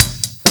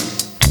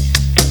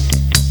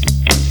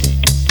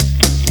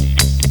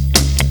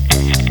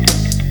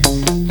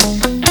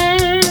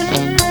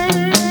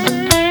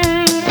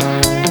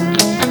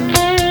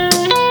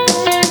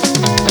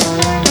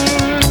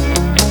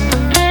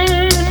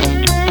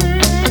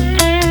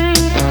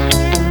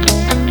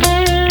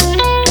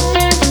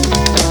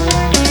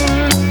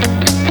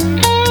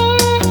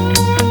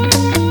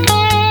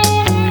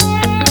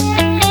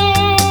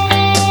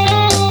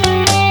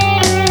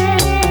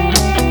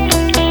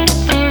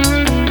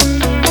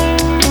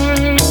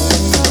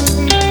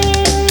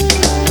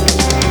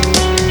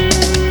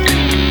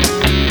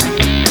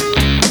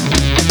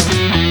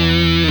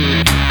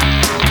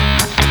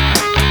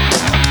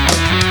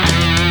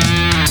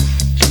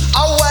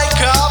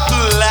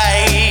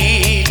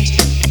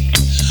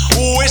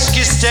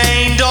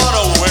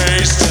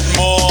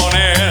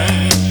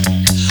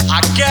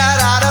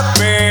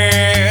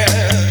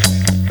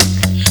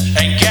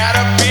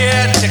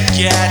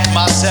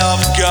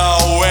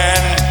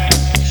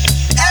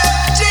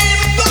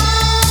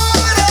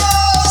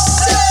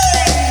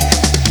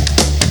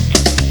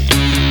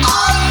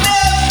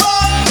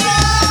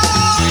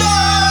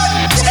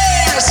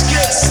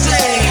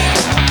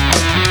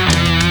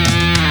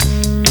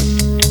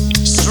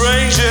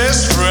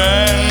best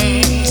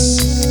friends,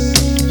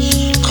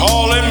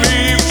 calling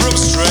me from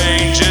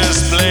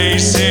strangest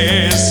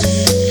places,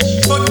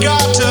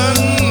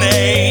 forgotten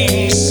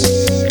names,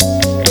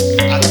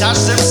 attach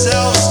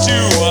themselves to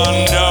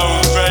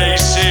unknown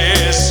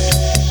faces,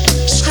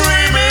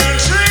 screaming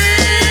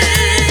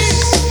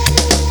trees,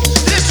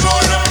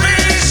 destroy the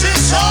peace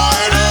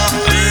inside of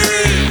me.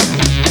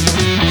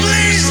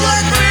 Please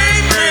let me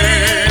be.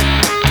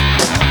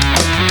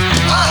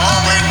 I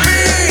hope it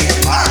be.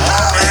 I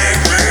hope it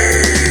be.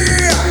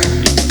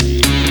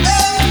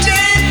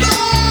 Empty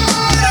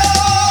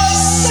bottles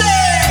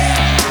sing.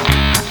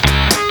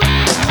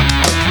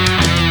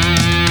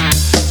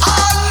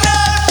 I'll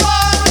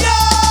never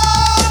know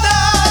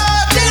the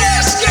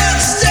distant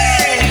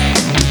sting.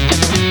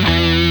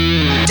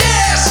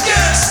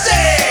 Distant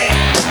sting.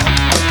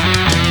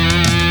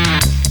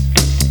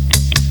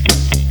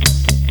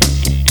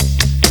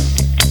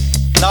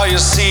 Now you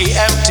see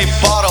empty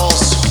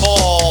bottles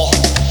fall,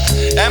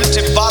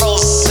 empty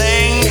bottles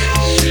sing,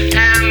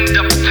 and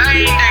the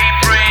pain they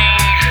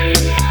bring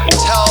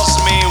tells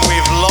me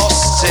we've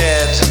lost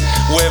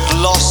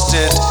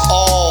it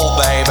all,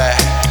 baby,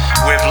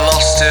 we've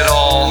lost it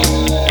all.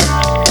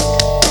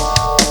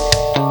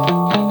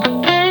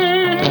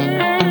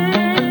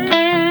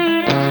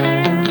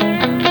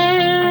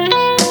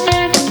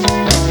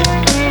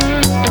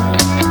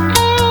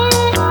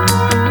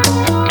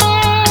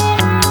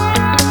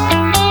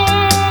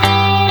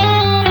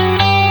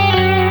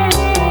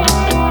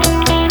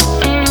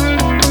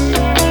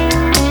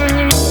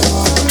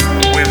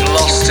 We've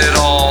lost it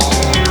all.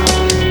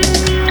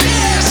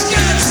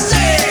 Distant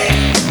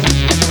sting.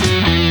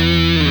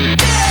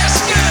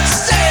 Distant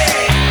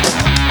sting.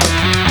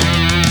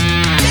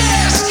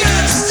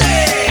 Distant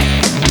sting.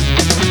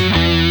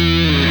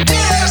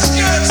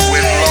 Distant sting.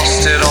 We've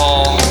lost it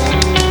all.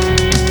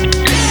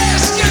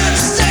 Distant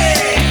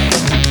sting.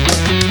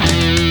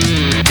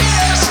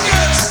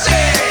 Distant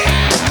sting.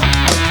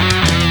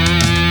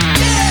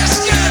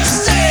 Distant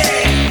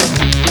sting.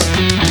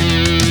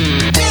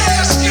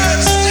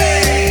 Distant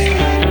sting.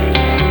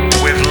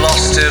 We've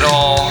lost it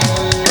all.